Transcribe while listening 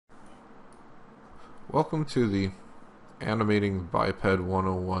Welcome to the Animating Biped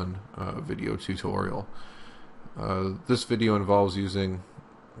 101 video tutorial. This video involves using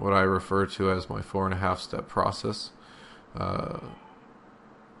what I refer to as my 4.5 step process.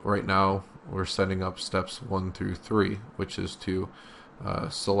 Right now we're setting up steps 1 through 3, which is to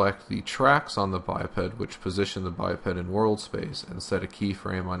select the tracks on the biped which position the biped in world space and set a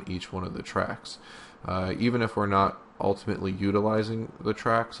keyframe on each one of the tracks. Even if we're not ultimately utilizing the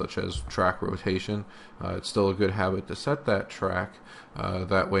track, such as track rotation, it's still a good habit to set that track.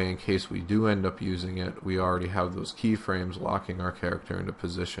 That way, in case we do end up using it, we already have those keyframes locking our character into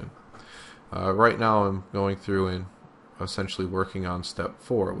position. Right now I'm going through and essentially working on step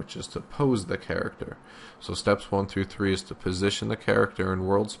 4, which is to pose the character. So steps 1 through 3 is to position the character in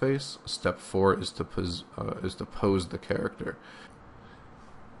world space. Step 4 is to pose the character.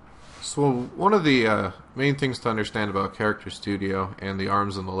 So one of the main things to understand about Character Studio and the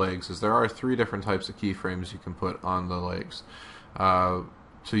arms and the legs is there are 3 different types of keyframes you can put on the legs.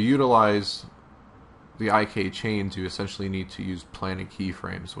 To utilize the IK chains, you essentially need to use planted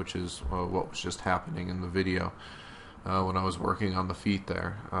keyframes, which is what was just happening in the video when I was working on the feet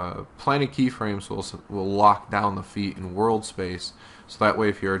there. Planted keyframes will lock down the feet in world space, so that way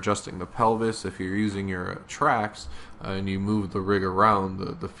if you're adjusting the pelvis, if you're using your tracks and you move the rig around,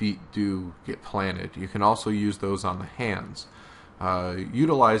 the feet do get planted. You can also use those on the hands.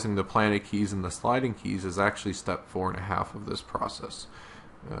 Utilizing the planted keys and the sliding keys is actually step 4.5 of this process.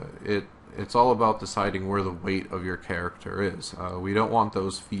 It's all about deciding where the weight of your character is. We don't want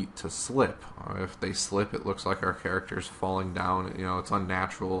those feet to slip. If they slip, it looks like our character is falling down. You know, it's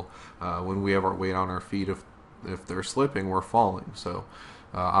unnatural when we have our weight on our feet. If they're slipping, we're falling. So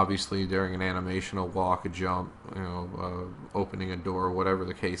obviously during an animation, a walk, a jump, opening a door, whatever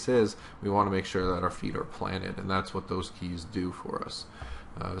the case is, we want to make sure that our feet are planted, and that's what those keys do for us.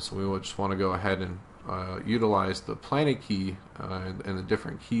 So we would just want to go ahead and utilize the planted key and the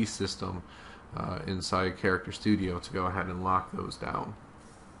different key system inside Character Studio to go ahead and lock those down.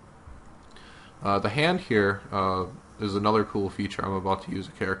 The hand here is another cool feature I'm about to use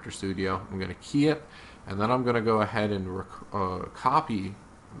in Character Studio. I'm going to key it, and then I'm going to go ahead and copy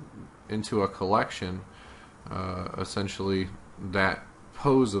into a collection essentially that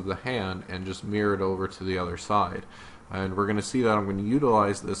pose of the hand and just mirror it over to the other side. And we're going to see that I'm going to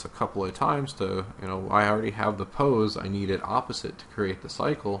utilize this a couple of times to, I already have the pose, I need it opposite to create the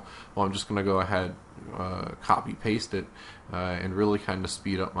cycle. Well, I'm just going to go ahead, copy paste it, and really kind of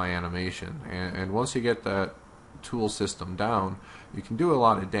speed up my animation. And once you get that tool system down, you can do a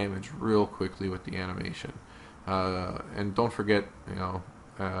lot of damage real quickly with the animation. And don't forget,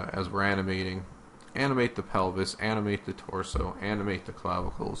 as we're animating, animate the pelvis, animate the torso, animate the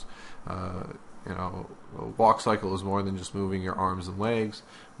clavicles. A walk cycle is more than just moving your arms and legs.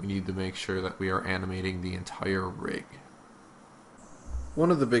 We need to make sure that we are animating the entire rig. One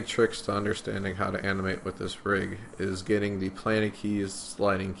of the big tricks to understanding how to animate with this rig is getting the planted keys,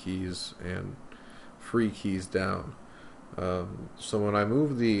 sliding keys, and free keys down. So when I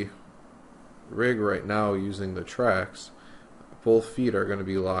move the rig right now using the tracks, both feet are going to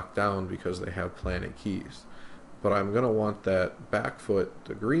be locked down because they have planted keys. But I'm going to want that back foot,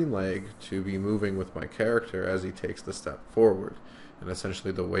 the green leg, to be moving with my character as he takes the step forward. And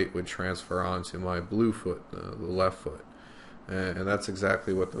essentially the weight would transfer onto my blue foot, the left foot. And that's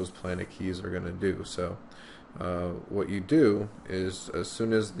exactly what those planted keys are going to do. So what you do is, as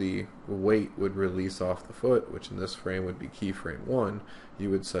soon as the weight would release off the foot, which in this frame would be keyframe 1, you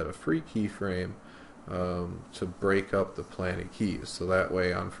would set a free keyframe to break up the planted keys. So that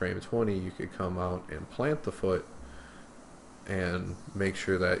way on frame 20 you could come out and plant the foot and make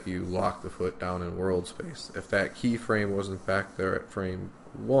sure that you lock the foot down in world space. If that keyframe wasn't back there at frame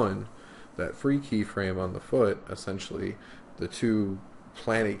 1, that free keyframe on the foot, essentially the 2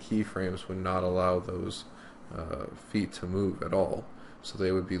 planted keyframes would not allow those feet to move at all. So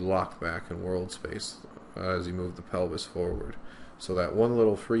they would be locked back in world space as you move the pelvis forward. So that one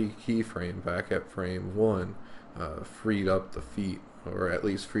little free keyframe back at frame 1 freed up the feet, or at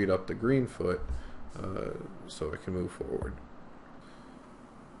least freed up the green foot, so it can move forward.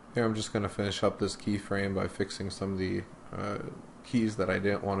 Here I'm just going to finish up this keyframe by fixing some of the keys that I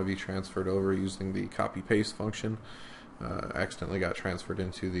didn't want to be transferred over using the copy paste function. Accidentally got transferred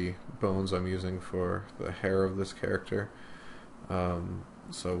into the bones I'm using for the hair of this character.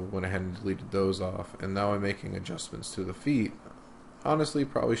 So went ahead and deleted those off, and now I'm making adjustments to the feet. Honestly,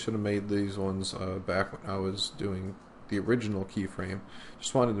 probably should have made these ones back when I was doing the original keyframe.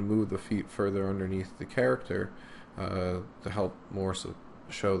 Just wanted to move the feet further underneath the character to help more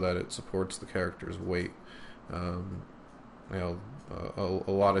show that it supports the character's weight.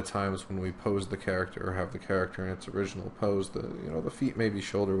 a lot of times when we pose the character or have the character in its original pose, the feet may be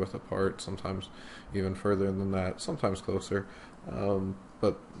shoulder width apart, sometimes even further than that, sometimes closer.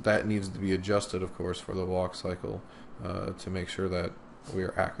 But that needs to be adjusted, of course, for the walk cycle to make sure that we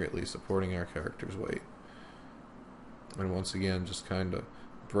are accurately supporting our character's weight. And once again, just kind of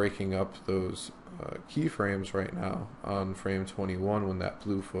breaking up those keyframes right now on frame 21 when that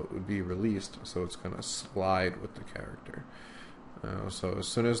blue foot would be released, so it's going to slide with the character. So as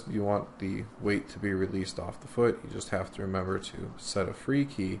soon as you want the weight to be released off the foot, you just have to remember to set a free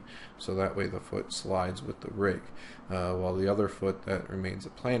key so that way the foot slides with the rig, while the other foot that remains a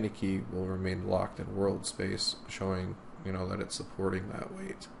planted key will remain locked in world space, showing that it's supporting that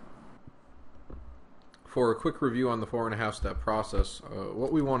weight. For a quick review on the 4.5 step process,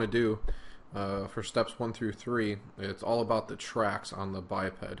 what we want to do for steps 1 through 3, it's all about the tracks on the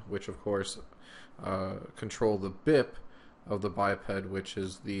biped, which of course control the bip of the biped, which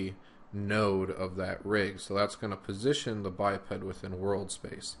is the node of that rig. So that's going to position the biped within world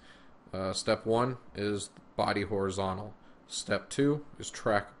space. Step 1 is body horizontal. Step 2 is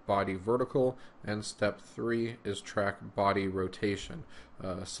track body vertical, and step 3 is track body rotation.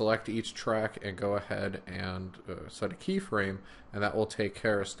 Select each track and go ahead and set a keyframe, and that will take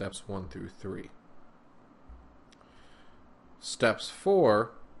care of steps 1 through 3. Steps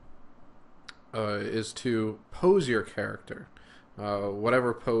 4 is to pose your character.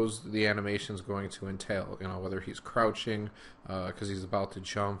 Whatever pose the animation is going to entail, whether he's crouching because he's about to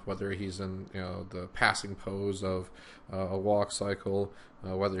jump, whether he's in the passing pose of a walk cycle,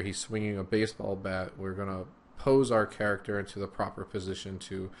 whether he's swinging a baseball bat, we're going to pose our character into the proper position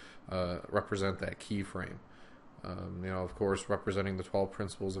to represent that keyframe. Of course, representing the 12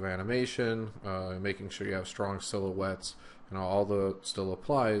 principles of animation, making sure you have strong silhouettes, all the still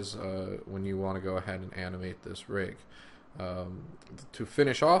applies when you want to go ahead and animate this rig. To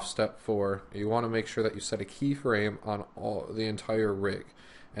finish off step 4, you want to make sure that you set a keyframe on the entire rig,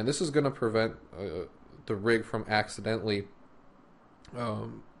 and this is going to prevent the rig from accidentally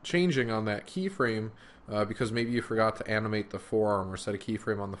changing on that keyframe because maybe you forgot to animate the forearm or set a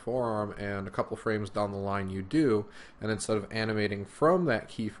keyframe on the forearm, and a couple frames down the line you do, and instead of animating from that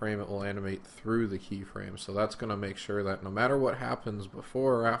keyframe, it will animate through the keyframe. So that's going to make sure that no matter what happens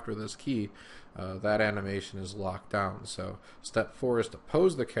before or after this key, that animation is locked down. So step 4 is to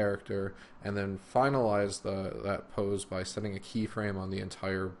pose the character and then finalize that pose by setting a keyframe on the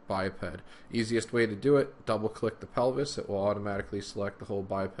entire biped. Easiest way to do it, double click the pelvis, it will automatically select the whole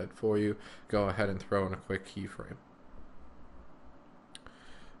biped for you. Go ahead and throw in a quick keyframe.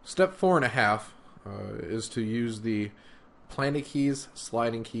 Step 4.5 is to use the planted keys,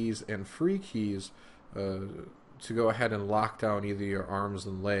 sliding keys, and free keys to go ahead and lock down either your arms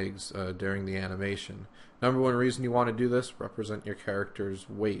and legs during the animation. Number one reason you want to do this, represent your character's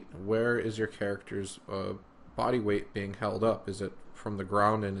weight. Where is your character's body weight being held up? Is it from the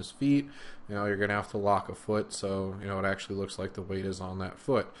ground in his feet? You're going to have to lock a foot so it actually looks like the weight is on that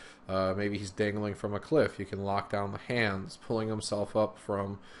foot. Maybe he's dangling from a cliff. You can lock down the hands. Pulling himself up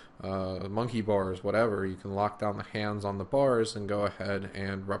from monkey bars, whatever, you can lock down the hands on the bars and go ahead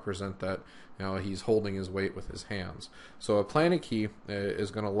and represent that he's holding his weight with his hands. So a planted key is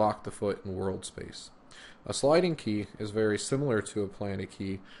going to lock the foot in world space. A sliding key is very similar to a planted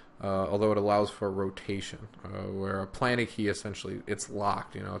key, although it allows for rotation, where a planted key essentially it's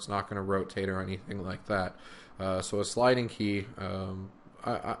locked. It's not going to rotate or anything like that. So a sliding key,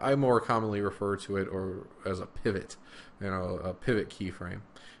 I more commonly refer to it as a pivot, a pivot keyframe.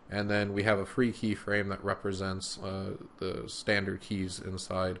 And then we have a free keyframe that represents the standard keys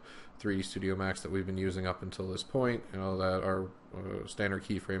inside 3D Studio Max that we've been using up until this point, that are standard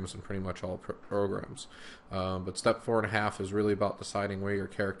keyframes in pretty much all programs. But step 4.5 is really about deciding where your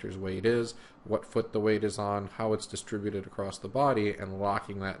character's weight is, what foot the weight is on, how it's distributed across the body, and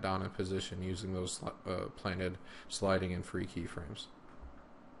locking that down in position using those planted, sliding, and free keyframes.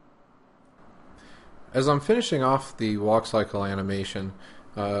 As I'm finishing off the walk cycle animation,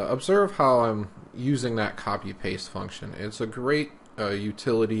 observe how I'm using that copy-paste function. It's a great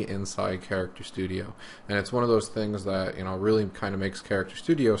utility inside Character Studio, and it's one of those things that really kind of makes Character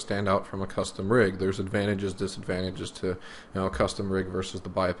Studio stand out from a custom rig. There's advantages, disadvantages to custom rig versus the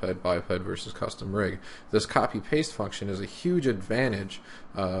biped versus custom rig. This copy-paste function is a huge advantage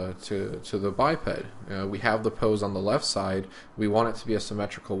to the biped. We have the pose on the left side. We want it to be a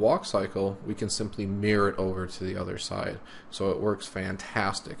symmetrical walk cycle. We can simply mirror it over to the other side. So it works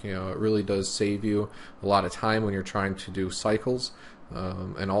fantastic. It really does save you a lot of time when you're trying to do cycles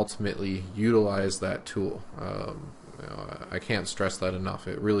and ultimately utilize that tool. I can't stress that enough.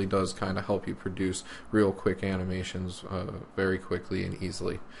 It really does kind of help you produce real quick animations very quickly and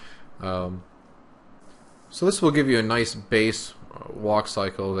easily. So this will give you a nice base walk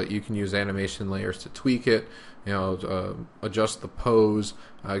cycle that you can use animation layers to tweak it, adjust the pose,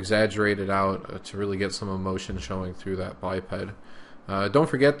 exaggerate it out to really get some emotion showing through that biped. Don't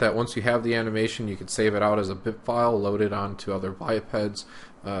forget that once you have the animation, you can save it out as a bip file, load it onto other bipeds.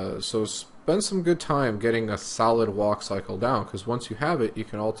 So spend some good time getting a solid walk cycle down, because once you have it, you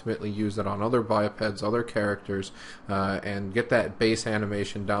can ultimately use it on other bipeds, other characters, and get that base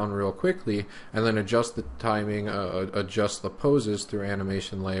animation down real quickly, and then adjust the timing, adjust the poses through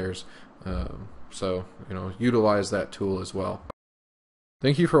animation layers. So utilize that tool as well.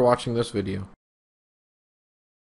 Thank you for watching this video.